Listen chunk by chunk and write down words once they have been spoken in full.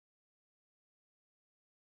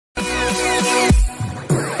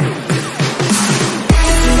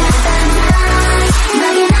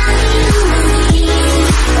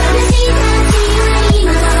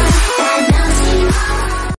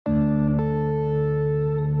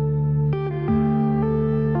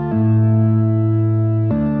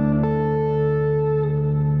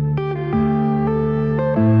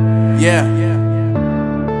Yeah.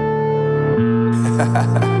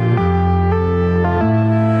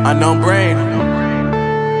 Unknown Brain,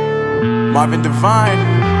 Marvin Divine.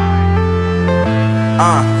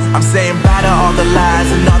 I'm saying bye to all the lies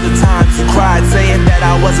and all the times you cried, saying that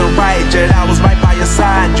I wasn't right, yet I was right by your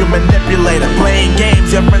side. You manipulator, playing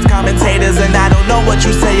games, your friends commentators, and I don't know what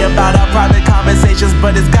you say about our private conversations,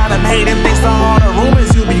 but it's got them hating. Thanks to all the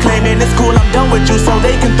rumors you be claiming. It's cool, I'm done with you, so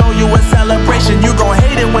they can throw you a celebration. You gon'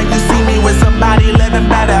 hate it when you see me with somebody living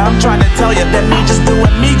better. I'm trying to tell you that me just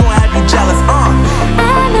doing me gon' have you jealous. I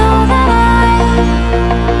know that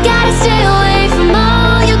I gotta stay away from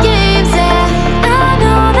all your games, yeah. I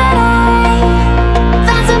know that I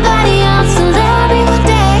found somebody else to love me one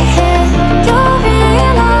day, yeah. You'll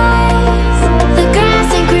realize the grass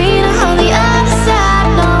ain't greener on the other side,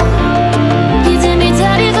 no. You did me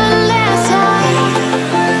dirty for the last time,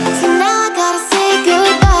 so now I gotta say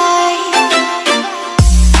goodbye.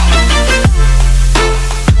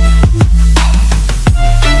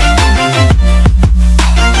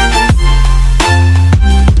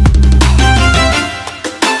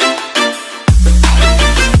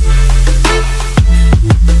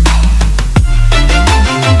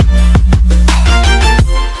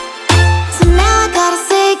 So now I gotta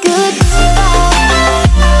say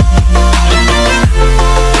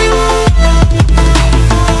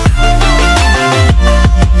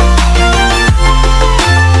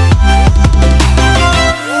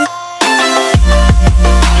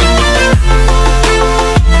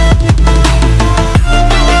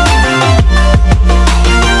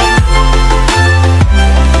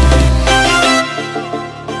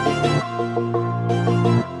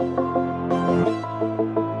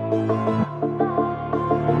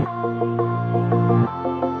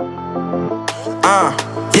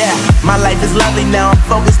Yeah, my life is lovely now, I'm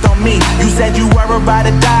focused on me. You said you were about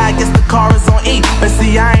to die, I guess the car is on E. But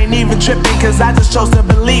see, I ain't even tripping, cause I just chose to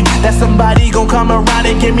believe that somebody gon' come around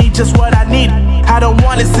and give me just what I need. I don't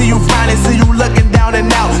wanna see you frowning, see you looking down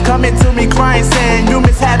and out, coming to me crying, saying you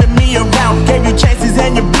miss having me around. Gave you chances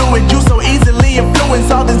and you blew it, you so easily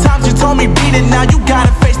influenced. All the times you told me beat it, now you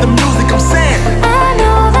gotta face the music. I'm saying